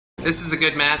This is a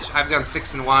good match. I've gone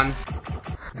 6-1.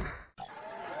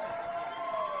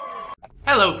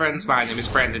 Hello friends, my name is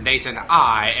Brandon Dayton.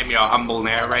 I am your humble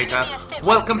narrator.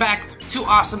 Welcome back to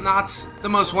Awesomenauts, the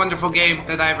most wonderful game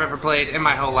that I've ever played in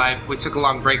my whole life. We took a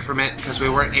long break from it because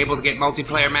we weren't able to get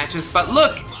multiplayer matches, but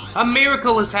look! A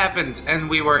miracle has happened,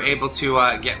 and we were able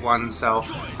to get one, so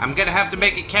I'm gonna have to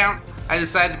make it count. I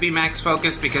decided to be max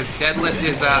focused because deadlift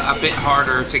is a bit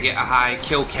harder to get a high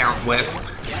kill count with.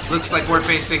 Looks like we're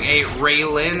facing a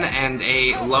Raylan and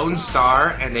a Lone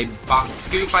Star and a bot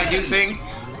scoop, I do think.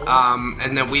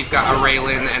 And then we've got a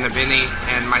Raylan and a Vinny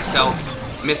and myself,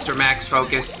 Mr. Max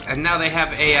Focus, and now they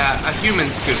have a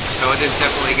human scoop, so it is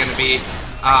definitely going to be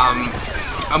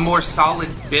a more solid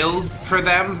build for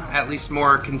them, at least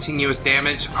more continuous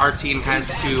damage. Our team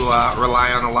has to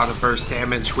rely on a lot of burst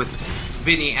damage with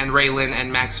Vinny and Raylan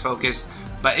and Max Focus,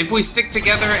 but if we stick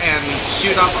together and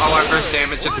shoot off all our burst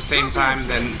damage at the same time,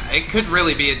 then it could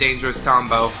really be a dangerous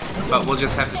combo, but we'll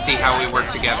just have to see how we work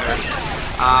together.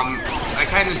 I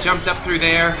kind of jumped up through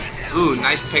there. Ooh,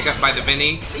 nice pickup by the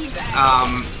Vinny.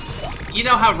 You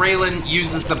know how Raylan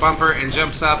uses the bumper and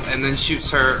jumps up and then shoots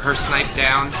her snipe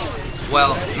down?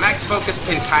 Well, Max Focus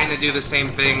can kind of do the same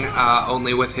thing,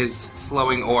 only with his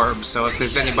slowing orb. So if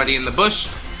there's anybody in the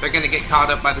bush, they're going to get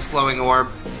caught up by the slowing orb.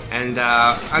 And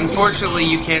unfortunately,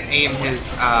 you can't aim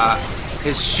his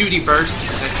shooty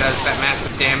burst that does that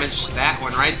massive damage. That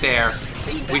one right there.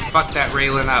 We fucked that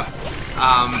Raylan up.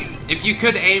 If you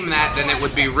could aim that, then it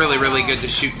would be really, really good to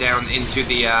shoot down into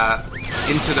the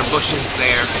bushes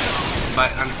there.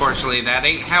 But unfortunately, that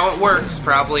ain't how it works.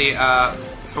 Probably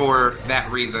for that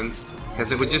reason,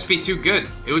 because it would just be too good.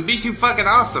 It would be too fucking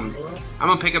awesome. I'm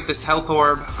gonna pick up this health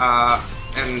orb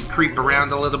and creep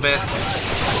around a little bit.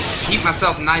 Keep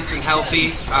myself nice and healthy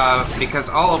because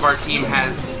all of our team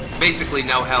has basically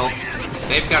no health.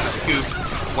 They've got a scoop.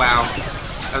 Wow,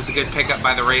 that was a good pickup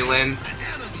by the Raylan.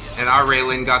 And our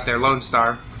Raylan got their Lone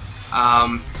Star.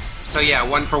 So yeah,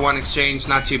 1-for-1 exchange,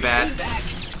 not too bad.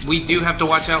 We do have to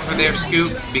watch out for their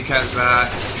scoop because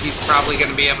he's probably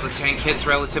going to be able to tank hits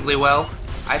relatively well.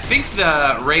 I think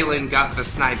the Raylan got the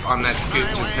snipe on that scoop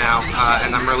just now,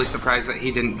 and I'm really surprised that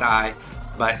he didn't die.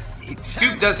 But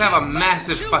scoop does have a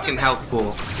massive fucking health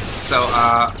pool. So,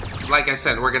 like I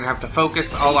said, we're going to have to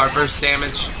focus all our burst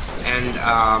damage,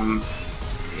 and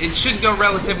it should go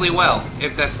relatively well,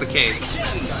 if that's the case.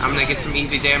 I'm gonna get some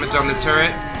easy damage on the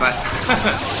turret, but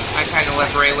I kind of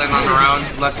left Raylan on her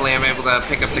own. Luckily, I'm able to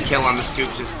pick up the kill on the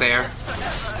scoop just there.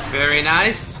 Very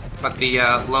nice, but the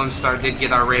Lone Star did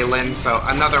get our Raylan, so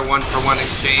another 1-for-1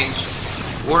 exchange.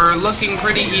 We're looking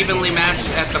pretty evenly matched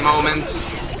at the moment,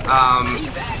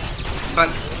 but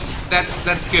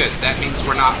that's good. That means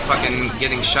we're not fucking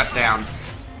getting shut down.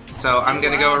 So I'm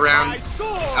gonna go around.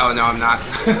 Oh no, I'm not.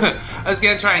 I was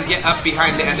gonna try and get up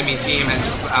behind the enemy team and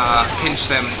just pinch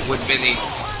them with Vinny,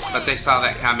 but they saw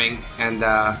that coming and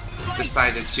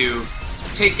decided to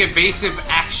take evasive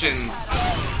action.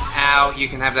 Ow, you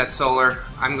can have that solar.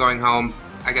 I'm going home.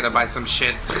 I gotta buy some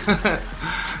shit.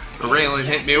 Raylan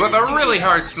hit me with a really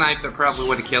hard snipe that probably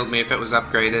would have killed me if it was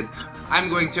upgraded. I'm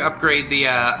going to upgrade the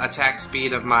attack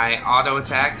speed of my auto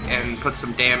attack and put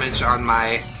some damage on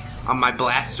my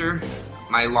blaster,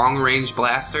 my long-range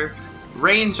blaster.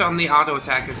 Range on the auto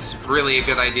attack is really a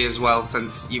good idea as well,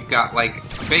 since you've got like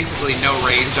basically no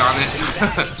range on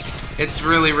it. It's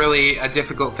really, really a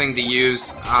difficult thing to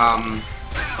use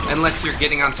unless you're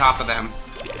getting on top of them.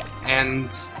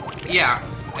 And yeah,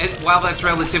 while that's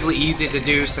relatively easy to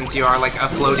do since you are like a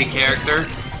floaty character,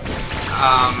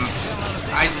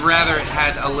 I'd rather it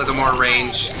had a little more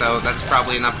range, so that's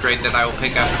probably an upgrade that I will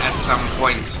pick up at some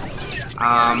point.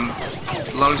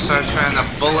 Lone Star's trying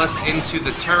to bull us into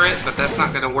the turret, but that's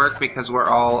not going to work because we're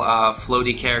all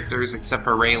floaty characters except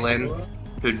for Raylan,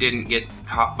 who didn't get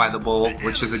caught by the bull,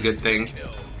 which is a good thing.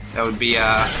 That would be an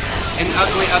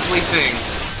ugly, ugly thing.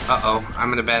 Uh-oh,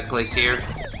 I'm in a bad place here.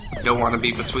 Don't want to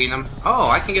be between them. Oh,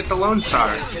 I can get the Lone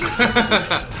Star.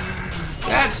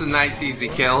 That's a nice, easy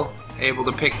kill. Able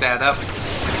to pick that up.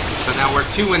 So now we're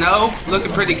 2-0,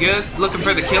 looking pretty good, looking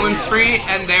for the killing spree,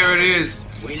 and there it is.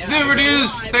 There it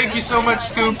is! Thank you so much,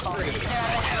 Scoop.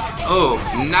 Oh,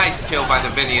 nice kill by the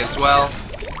Vinny as well.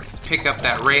 Let's pick up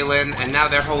that Raylan, and now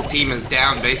their whole team is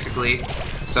down, basically.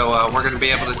 So we're going to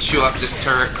be able to chew up this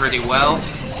turret pretty well.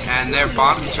 And their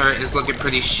bottom turret is looking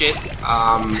pretty shit.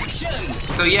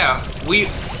 So yeah, we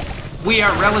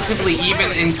are relatively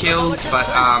even in kills, but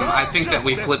I think that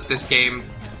we flipped this game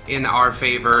in our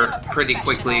favor pretty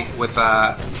quickly with,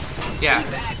 yeah,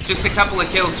 just a couple of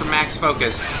kills from Max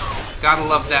Focus. Gotta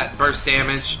love that burst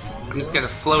damage. I'm just gonna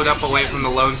float up away from the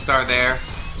Lone Star there.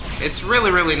 It's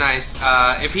really, really nice.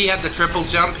 If he had the triple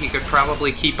jump, he could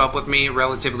probably keep up with me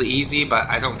relatively easy, but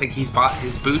I don't think he's bought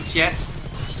his boots yet.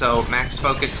 So Max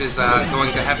Focus is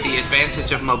going to have the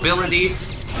advantage of mobility.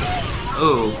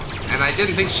 Ooh, and I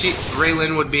didn't think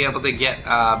Raylan would be able to get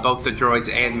both the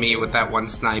droids and me with that one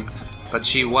snipe, but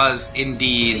she was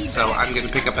indeed, so I'm going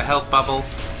to pick up a health bubble.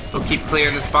 We'll keep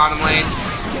clearing this bottom lane.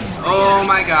 Oh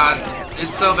my god,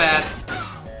 it's so bad.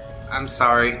 I'm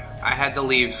sorry, I had to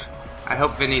leave. I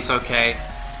hope Vinny's okay.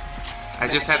 I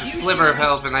just had a sliver of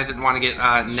health and I didn't want to get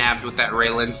nabbed with that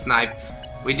Raylan snipe.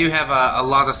 We do have a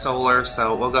lot of solar,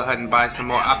 so we'll go ahead and buy some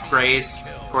more upgrades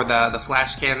for the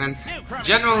flash cannon.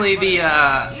 Generally, the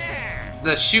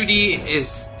shooty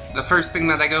is the first thing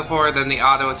that I go for, then the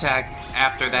auto attack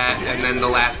after that, and then the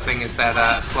last thing is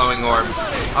that slowing orb.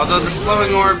 Although the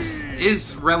slowing orb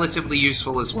is relatively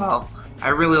useful as well. I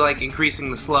really like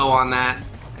increasing the slow on that,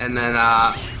 and then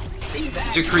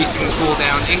decreasing the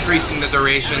cooldown, increasing the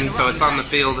duration so it's on the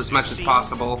field as much as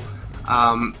possible.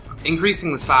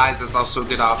 Increasing the size is also a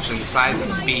good option. Size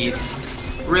and speed.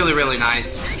 Really, really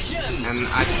nice. And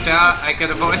I thought I could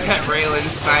avoid that Raylan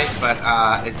snipe, but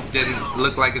it didn't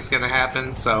look like it's going to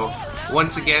happen. So,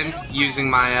 once again, using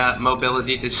my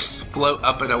mobility to just float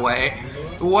up and away.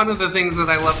 One of the things that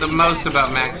I love the most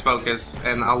about Max Focus,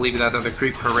 and I'll leave that other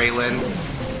creep for Raylan.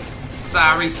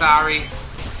 Sorry.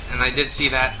 And I did see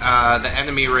that the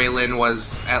enemy Raylan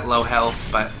was at low health,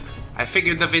 but I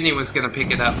figured the Vinny was going to pick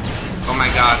it up. Oh my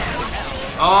god.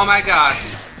 Oh my god.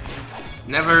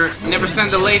 Never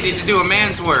send a lady to do a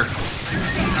man's work.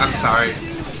 I'm sorry.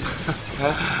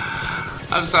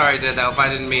 I'm sorry, Dead Elf. I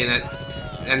didn't mean it.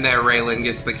 And there, Raylan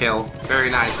gets the kill. Very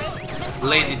nice.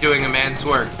 Lady doing a man's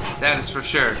work. That is for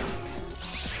sure.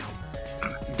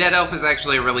 Dead Elf is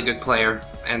actually a really good player,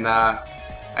 and I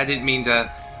didn't mean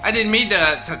to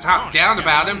talk down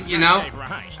about him. You know.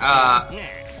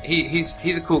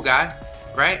 He's a cool guy,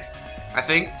 right? I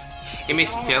think. He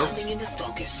made some kills.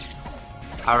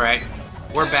 Alright,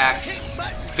 we're back.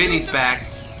 Vinny's back.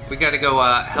 We gotta go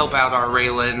help out our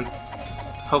Raylan.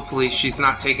 Hopefully she's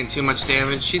not taking too much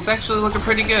damage. She's actually looking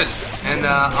pretty good. And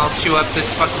I'll chew up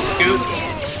this fucking scoop.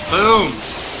 Boom!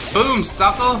 Boom,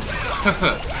 suckle!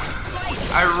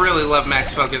 I really love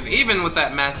Max Focus. Even with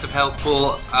that massive health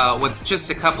pool, with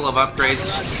just a couple of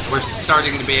upgrades, we're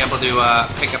starting to be able to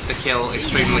pick up the kill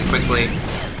extremely quickly.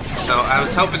 So I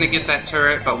was hoping to get that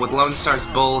turret, but with Lone Star's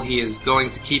bull, he is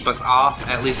going to keep us off,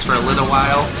 at least for a little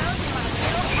while.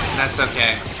 That's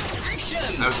okay.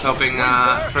 I was hoping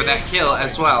for that kill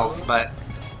as well, but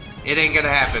it ain't gonna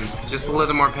happen. Just a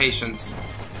little more patience.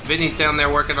 Vinny's down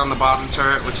there working on the bottom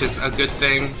turret, which is a good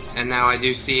thing, and now I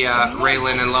do see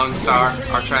Raylan and Lone Star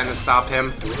are trying to stop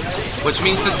him, which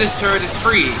means that this turret is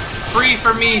free. Free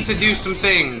for me to do some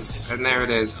things, and there it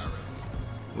is.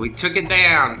 We took it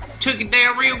down. Took it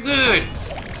down real good.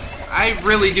 I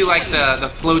really do like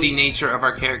the floaty nature of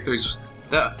our characters.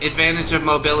 The advantage of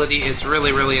mobility is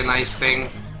really, really a nice thing.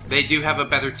 They do have a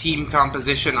better team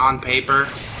composition on paper,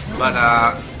 but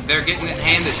they're getting it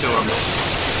handed to them.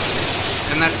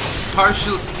 And that's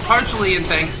partially in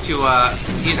thanks to,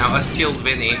 you know, a skilled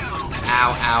Vinny.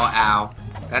 Ow, ow, ow.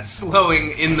 That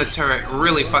slowing in the turret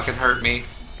really fucking hurt me.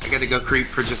 I gotta go creep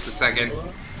for just a second.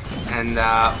 And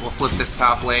we'll flip this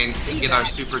top lane, get our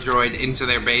super droid into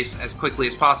their base as quickly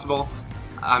as possible.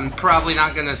 I'm probably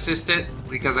not going to assist it,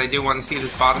 because I do want to see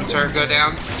this bottom turret go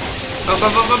down. Boom,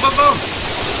 boom, boom, boom, boom, boom!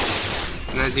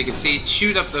 And as you can see,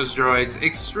 shoot up those droids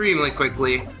extremely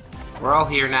quickly. We're all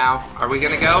here now. Are we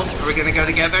going to go? Are we going to go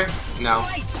together? No.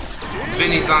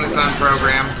 Vinny's on his own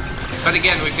program. But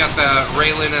again, we've got the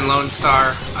Raylan and Lone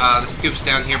Star, the Scoop's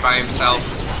down here by himself.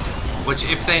 Which,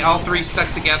 if they all three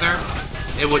stuck together,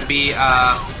 it would be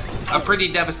a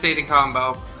pretty devastating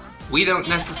combo. We don't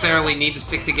necessarily need to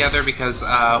stick together because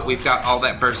we've got all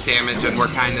that burst damage and we're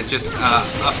kind of just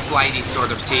a flighty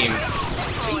sort of team.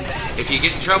 If you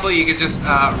get in trouble, you can just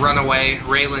run away.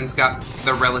 Raylan's got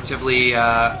the relatively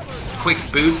quick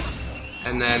boots,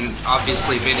 and then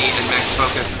obviously Vinny and Max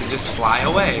Focus can just fly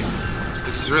away,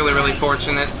 which is really, really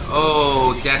fortunate.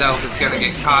 Oh, Dead Elf is going to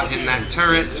get caught in that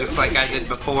turret just like I did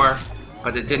before.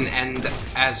 But it didn't end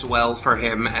as well for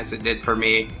him as it did for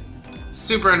me.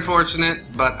 Super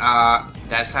unfortunate, but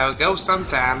that's how it goes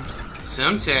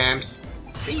sometimes.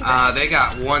 They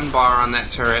got one bar on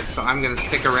that turret, so I'm gonna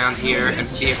stick around here and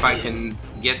see if I can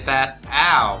get that.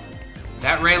 Ow!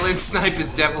 That Raylan snipe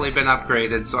has definitely been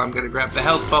upgraded, so I'm gonna grab the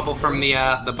health bubble from the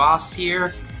boss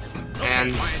here.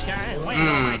 And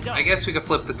I guess we could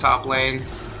flip the top lane.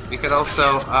 We could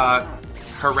also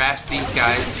harass these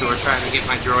guys who are trying to get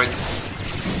my droids.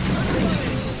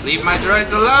 Leave my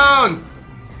droids alone!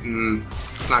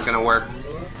 It's not gonna work.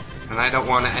 and I don't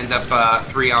want to end up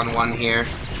 3-on-1 here.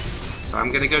 So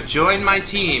I'm gonna go join my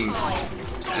team,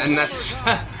 and that's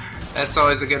that's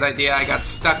always a good idea. I got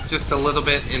stuck just a little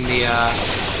bit in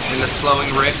the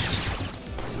slowing rift.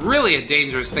 Really a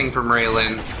dangerous thing from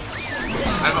Raylan.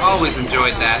 I've always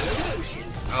enjoyed that.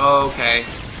 Okay,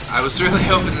 I was really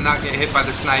hoping to not get hit by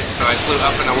the snipe, so I flew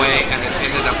up and away, and it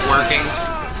ended up working.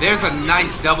 There's a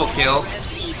nice double kill.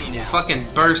 Fucking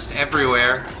burst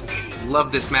everywhere.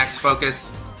 Love this max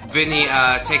focus. Vinny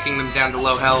taking them down to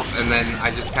low health, and then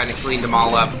I just kind of cleaned them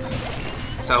all up.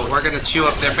 So we're going to chew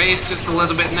up their base just a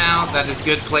little bit now. That is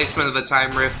good placement of the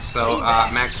time rift, so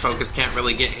max focus can't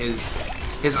really get his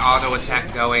auto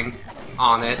attack going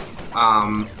on it.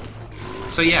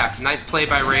 So yeah, nice play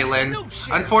by Raylan.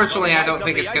 Unfortunately, I don't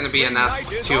think it's going to be enough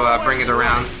to bring it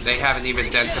around. They haven't even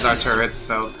dented our turrets,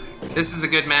 so this is a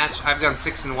good match. I've gone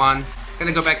 6-1.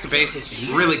 Gonna go back to base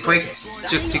really quick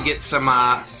just to get some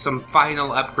final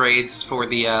upgrades for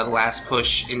the last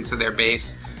push into their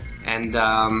base, and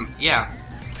yeah,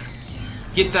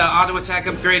 get the auto attack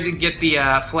upgraded, get the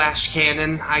flash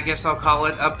cannon, I guess I'll call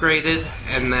it, upgraded,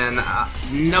 and then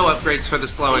no upgrades for the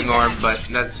slowing orb, but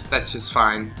that's just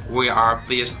fine. We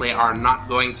obviously are not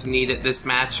going to need it this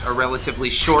match, a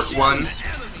relatively short one,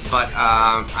 but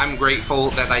I'm grateful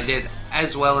that I did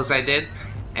as well as I did,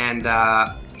 and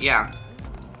yeah.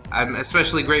 I'm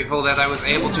especially grateful that I was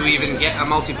able to even get a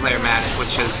multiplayer match,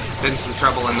 which has been some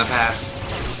trouble in the past.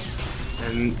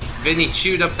 And Vinny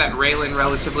chewed up that Raylan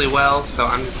relatively well, so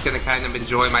I'm just gonna kind of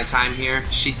enjoy my time here.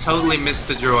 She totally missed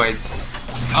the droids.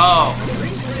 Oh,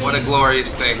 what a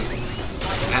glorious thing.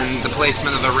 And the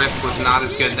placement of the rift was not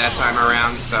as good that time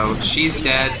around, so she's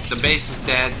dead, the base is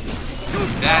dead.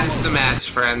 That is the match,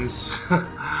 friends.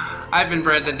 I've been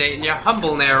Brandon Dayton, your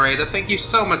humble narrator. Thank you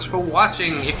so much for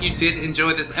watching. If you did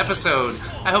enjoy this episode,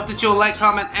 I hope that you'll like,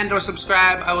 comment, and or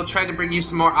subscribe. I will try to bring you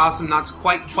some more Awesomenauts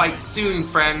quite soon,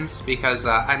 friends, because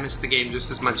I miss the game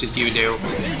just as much as you do.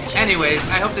 Anyways,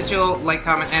 I hope that you'll like,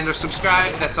 comment, and or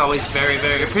subscribe. That's always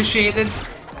very appreciated.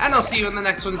 And I'll see you in the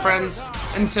next one, friends.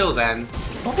 Until then,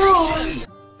 bye-bye.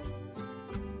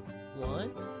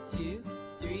 1, 2,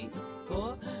 3,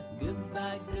 4.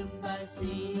 Goodbye,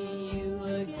 see you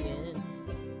again.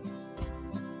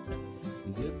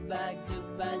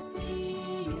 Goodbye, see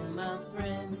you, my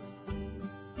friends.